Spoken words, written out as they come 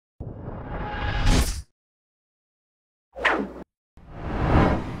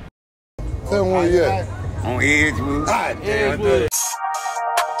Tell me where you at. On Edgewood. Edgewood.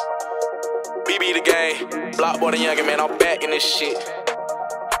 BB the game, Blockboy Tha Yungin, man, I'm back in this shit.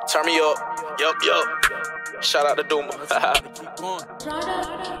 Turn me up, yup. Shout out to Duma.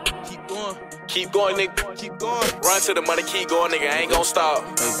 Keep going, nigga. Keep going. Run to the money, keep going, nigga. I ain't gon' stop.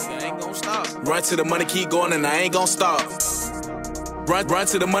 Run to the money, keep going, and I ain't gon' stop. Run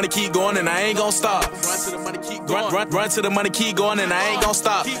to the money, keep going, and I ain't gon' stop. Run to the money, keep going. Run to the money, keep going, and I ain't gon'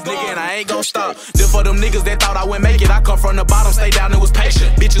 stop. Nigga, and I ain't gon' stop. Then for them niggas that thought I wouldn't make it, I come from the bottom, stay down and was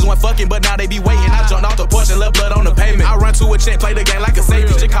patient. Bitches went fucking, but now they be waiting. I jumped off the porch and left blood on the pavement. I run to a check, play the game like a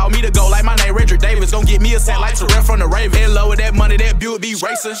safety. She call me to go like my name Redrick Davis. Gon' get me a set like Terrell from the Raven. In love with that money, that Buick be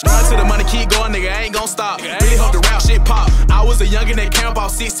racing. Run to the money, keep going, nigga, I ain't gon' stop. Really hope the rap shit pop. I was a youngin' that camp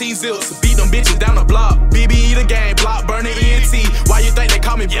off 16 zips. Beat them bitches down the block. BB the game, block burning ENT. Why you think they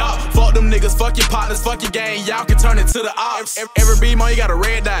call me block? Fuck them niggas, fuck your partners, fuck your gang. Y'all can turn it to the ops. Every beam on you got a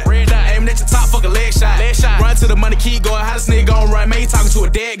red dot. Aiming at your top, fuck a leg shot. Run to the money, keep going. How this nigga gon' run? Man, he talking to a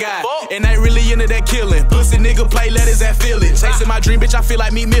dead guy. And ain't really into that killing. Pussy nigga play, let his ass feel it. Chasing my dream, bitch, I feel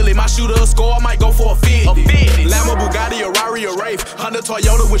like me Millie. My shooter a score, I might go for a 50. Lambo, Bugatti, a Rari, a Wraith. Honda,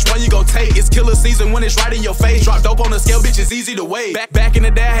 Toyota, which one you gon' take? It's killer season when it's right in your face. Drop dope on the scale, bitch, it's easy to weigh. Back in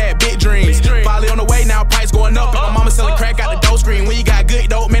the day, I had big dreams. Finally on the way, now price going up. My mama selling crack out the dough screen. When you got good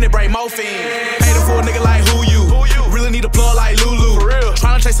dope, man, it bring morphine. Hating for a nigga like who you? Really need a plug like Lulu. For real.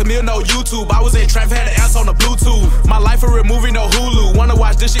 Tryna chase a meal, no YouTube. I was in traffic, had an ass on the Bluetooth. My life a real movie, no Hulu. Wanna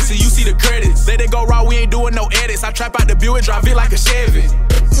watch this shit so you see the credits. Let it go raw, we ain't doing no edits. I trap out the Buick, drive it like a Chevy.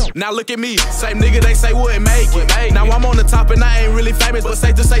 Now look at me, same nigga they say wouldn't make it. Now I'm on the top and I ain't really famous, but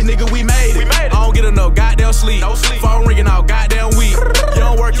safe to say, nigga, we made it. I don't get enough goddamn sleep. Phone ringing all goddamn week. You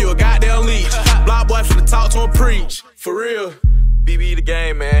don't work, you a goddamn leech. Blockboy from the talk to him preach. For real. BB the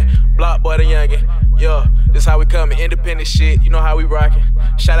game, man. Blockboy Tha Yungin. Yeah, this how we coming. Independent shit. You know how we rockin'.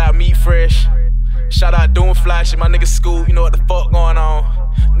 Shout out Meat Fresh. Shout out Doing Fly shit. My nigga Scoop. You know what the fuck going on.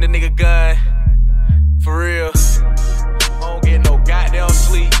 The nigga Gun. For real. I don't get no goddamn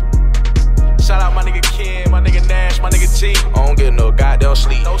sleep. Shout out my nigga Ken, my nigga Nash, my nigga G. I don't get no goddamn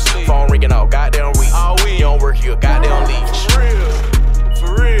sleep. No sleep.